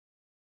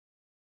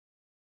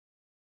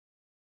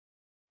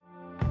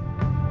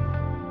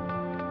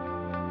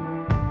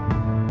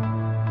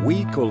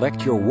We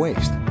collect your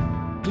waste,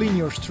 clean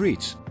your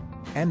streets,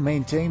 and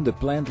maintain the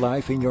plant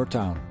life in your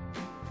town.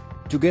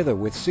 Together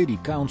with city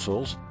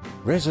councils,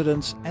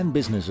 residents and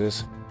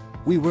businesses,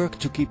 we work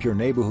to keep your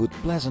neighborhood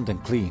pleasant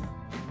and clean.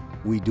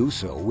 We do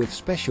so with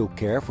special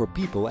care for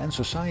people and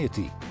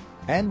society,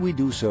 and we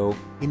do so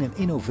in an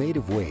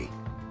innovative way,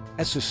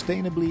 as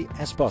sustainably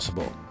as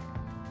possible.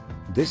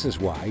 This is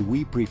why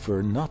we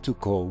prefer not to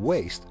call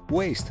waste,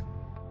 waste.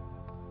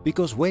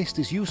 Because waste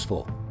is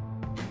useful.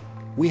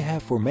 We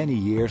have for many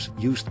years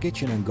used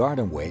kitchen and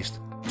garden waste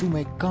to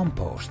make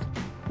compost,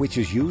 which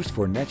is used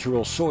for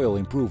natural soil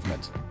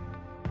improvement.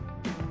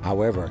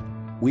 However,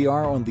 we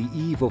are on the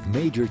eve of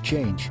major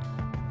change.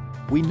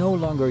 We no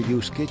longer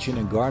use kitchen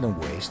and garden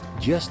waste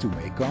just to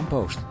make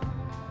compost.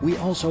 We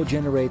also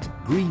generate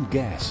green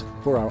gas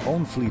for our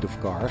own fleet of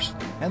cars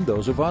and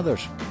those of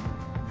others.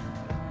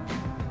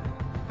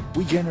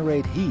 We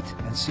generate heat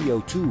and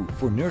CO2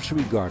 for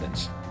nursery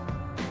gardens.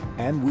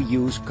 And we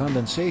use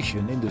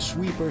condensation in the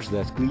sweepers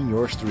that clean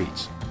your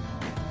streets.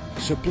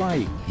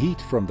 Supplying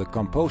heat from the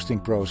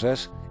composting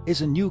process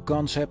is a new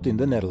concept in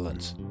the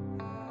Netherlands.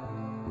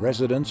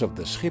 Residents of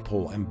the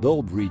Schiphol and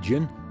Bulb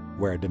region,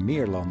 where the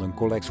Meerlanden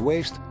collects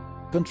waste,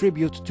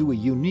 contribute to a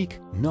unique,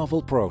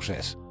 novel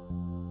process.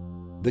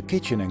 The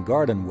kitchen and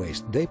garden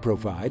waste they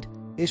provide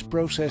is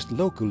processed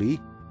locally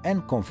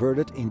and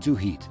converted into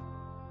heat.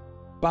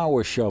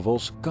 Power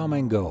shovels come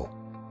and go.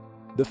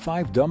 The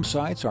 5 dump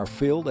sites are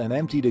filled and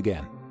emptied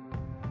again.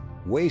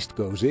 Waste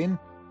goes in,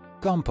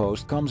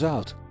 compost comes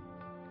out.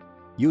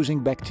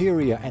 Using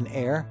bacteria and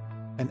air,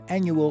 an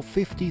annual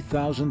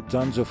 50,000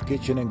 tons of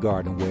kitchen and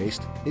garden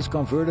waste is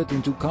converted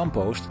into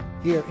compost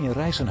here in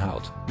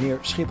Rijsenhout, near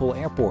Schiphol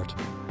Airport.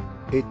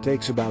 It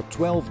takes about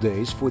 12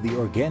 days for the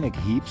organic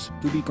heaps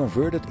to be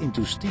converted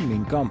into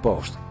steaming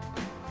compost.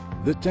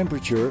 The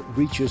temperature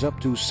reaches up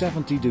to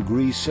 70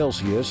 degrees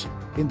Celsius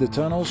in the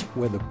tunnels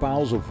where the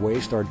piles of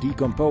waste are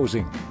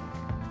decomposing.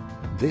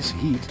 This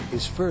heat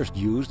is first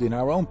used in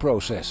our own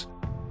process.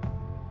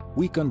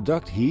 We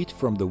conduct heat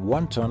from the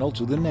one tunnel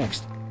to the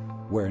next,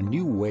 where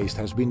new waste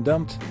has been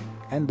dumped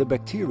and the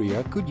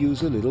bacteria could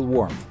use a little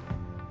warmth.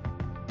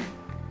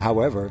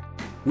 However,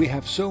 we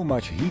have so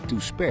much heat to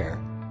spare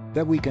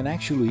that we can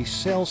actually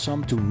sell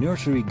some to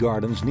nursery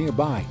gardens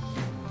nearby.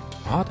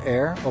 Hot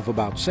air of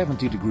about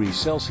 70 degrees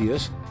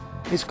Celsius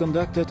is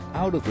conducted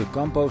out of the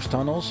compost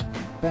tunnels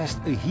past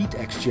a heat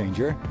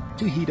exchanger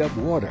to heat up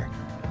water.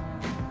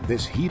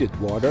 This heated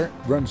water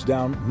runs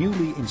down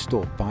newly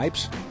installed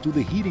pipes to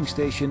the heating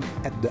station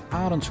at the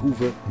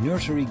Arendshoeve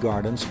Nursery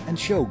Gardens and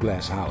Show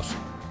Glass House.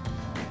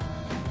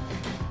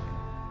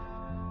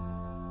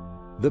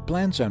 The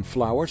plants and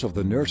flowers of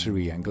the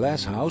nursery and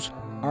glass house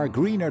are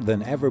greener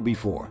than ever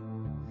before.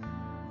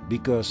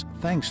 Because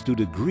thanks to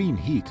the green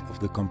heat of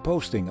the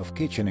composting of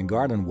kitchen and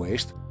garden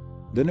waste,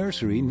 the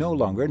nursery no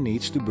longer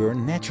needs to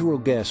burn natural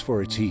gas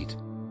for its heat.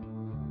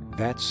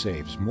 That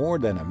saves more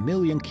than 1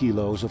 million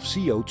kilos of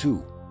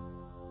CO2.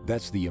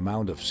 That's the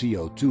amount of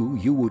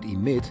CO2 you would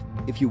emit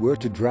if you were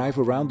to drive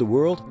around the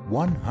world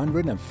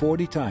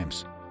 140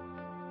 times.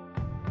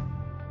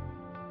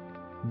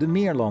 The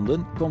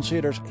Meerlanden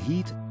considers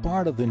heat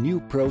part of the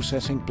new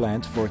processing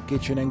plant for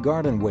kitchen and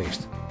garden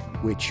waste,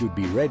 which should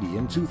be ready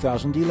in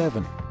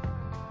 2011.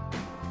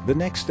 The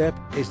next step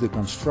is the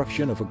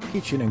construction of a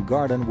kitchen and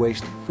garden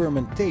waste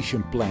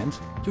fermentation plant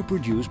to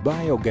produce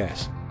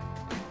biogas.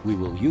 We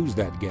will use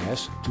that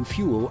gas to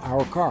fuel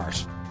our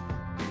cars.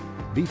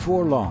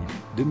 Before long,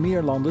 the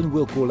Meerlanden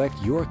will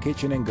collect your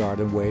kitchen and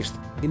garden waste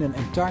in an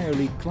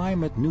entirely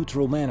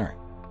climate-neutral manner.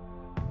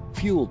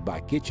 Fueled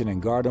by kitchen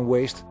and garden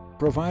waste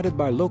provided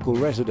by local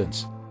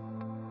residents.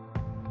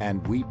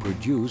 And we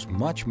produce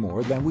much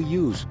more than we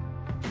use.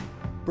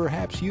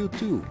 Perhaps you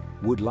too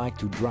would like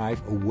to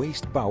drive a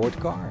waste-powered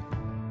car.